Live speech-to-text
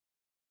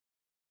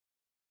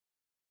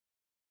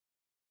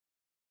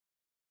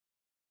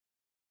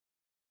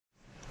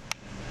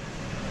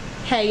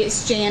Hey,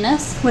 it's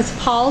Janice with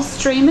Paul's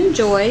Dream and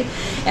Joy,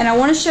 and I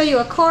want to show you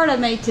a card I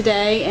made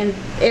today, and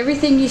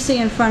everything you see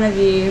in front of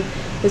you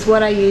is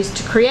what I used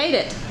to create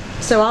it.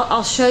 So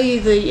I'll show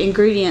you the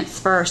ingredients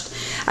first.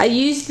 I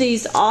used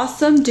these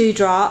awesome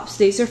dewdrops.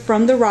 These are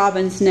from the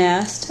robin's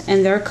nest,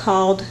 and they're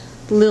called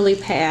Lily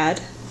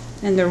Pad,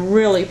 and they're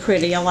really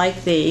pretty. I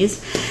like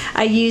these.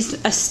 I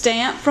used a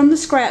stamp from the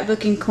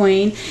Scrapbooking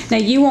Queen. Now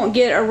you won't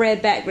get a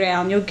red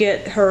background, you'll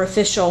get her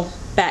official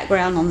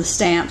background on the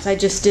stamps. I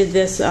just did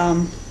this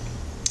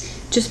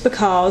just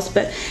because,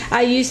 but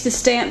I used the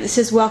stamp that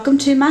says welcome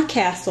to my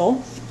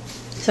castle,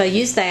 so I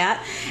used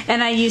that.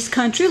 And I used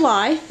Country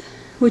Life,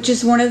 which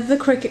is one of the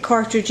Cricut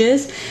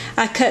cartridges.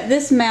 I cut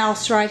this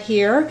mouse right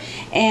here,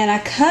 and I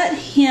cut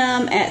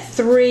him at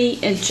 3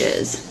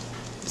 inches,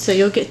 so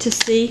you'll get to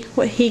see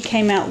what he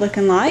came out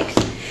looking like.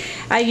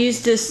 I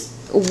used this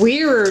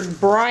weird,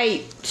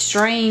 bright,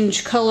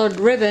 strange colored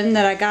ribbon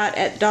that I got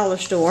at Dollar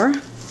Store.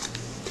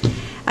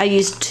 I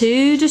used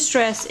 2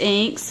 distress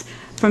inks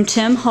from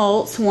Tim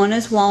Holtz. One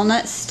is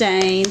Walnut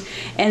Stain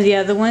and the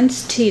other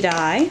one's Tea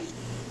Dye.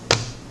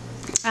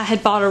 I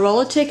had bought a roll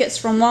of tickets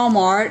from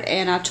Walmart,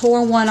 and I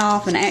tore one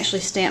off and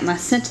actually stamped my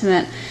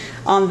sentiment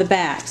on the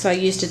back. So I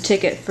used a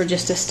ticket for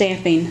just a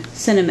stamping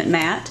sentiment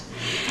mat.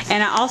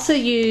 And I also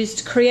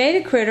used Create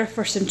a Critter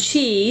for some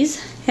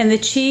cheese, and the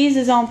cheese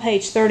is on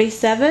page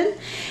 37,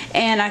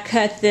 and I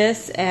cut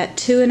this at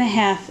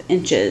 2.5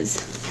 inches,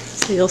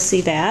 so you'll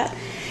see that.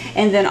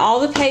 And then all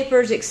the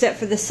papers except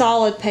for the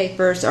solid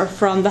papers are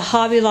from the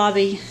Hobby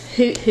Lobby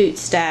Hoot Hoot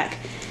stack.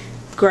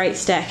 Great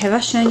stack. Have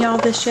I shown y'all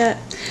this yet?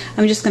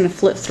 I'm just going to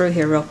flip through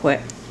here real quick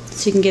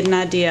so you can get an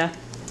idea.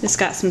 It's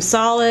got some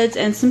solids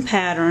and some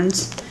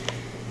patterns.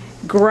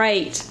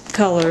 Great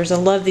colors. I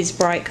love these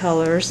bright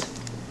colors.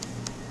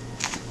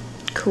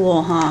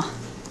 Cool, huh?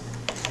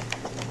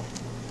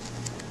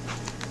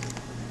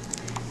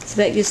 So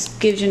that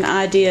just gives you an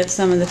idea of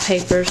some of the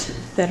papers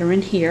that are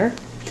in here.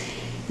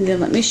 And then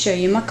let me show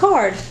you my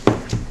card.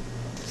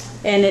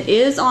 And it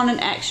is on an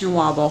action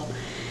wobble.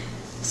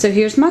 So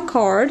here's my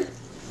card.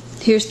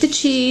 Here's the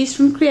cheese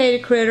from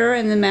Create a Critter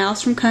and the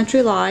mouse from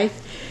Country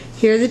Life.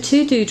 Here are the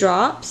 2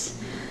 dewdrops.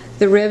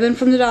 The ribbon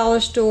from the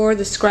Dollar Store,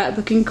 the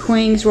Scrapbooking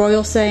Queen's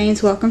Royal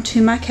Sayings, Welcome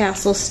to My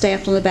Castle,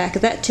 stamped on the back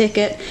of that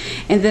ticket.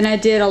 And then I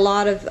did a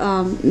lot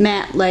of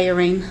matte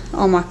layering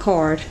on my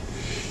card.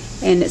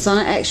 And it's on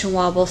an action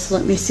wobble, so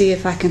let me see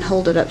if I can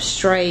hold it up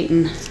straight.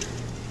 And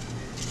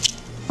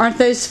aren't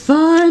those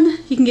fun?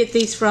 You can get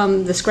these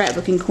from the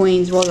Scrapbooking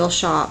Queen's Royal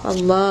Shop. I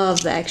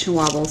love the action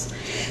wobbles.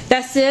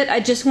 That's it.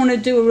 I just want to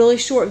do a really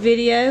short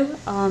video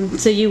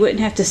so you wouldn't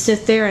have to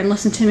sit there and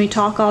listen to me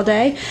talk all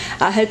day.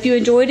 I hope you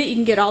enjoyed it. You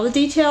can get all the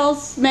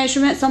details,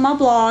 measurements on my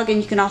blog,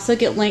 and you can also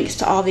get links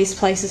to all these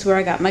places where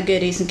I got my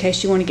goodies in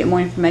case you want to get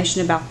more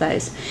information about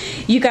those.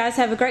 You guys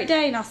have a great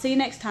day, and I'll see you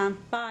next time.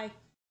 Bye.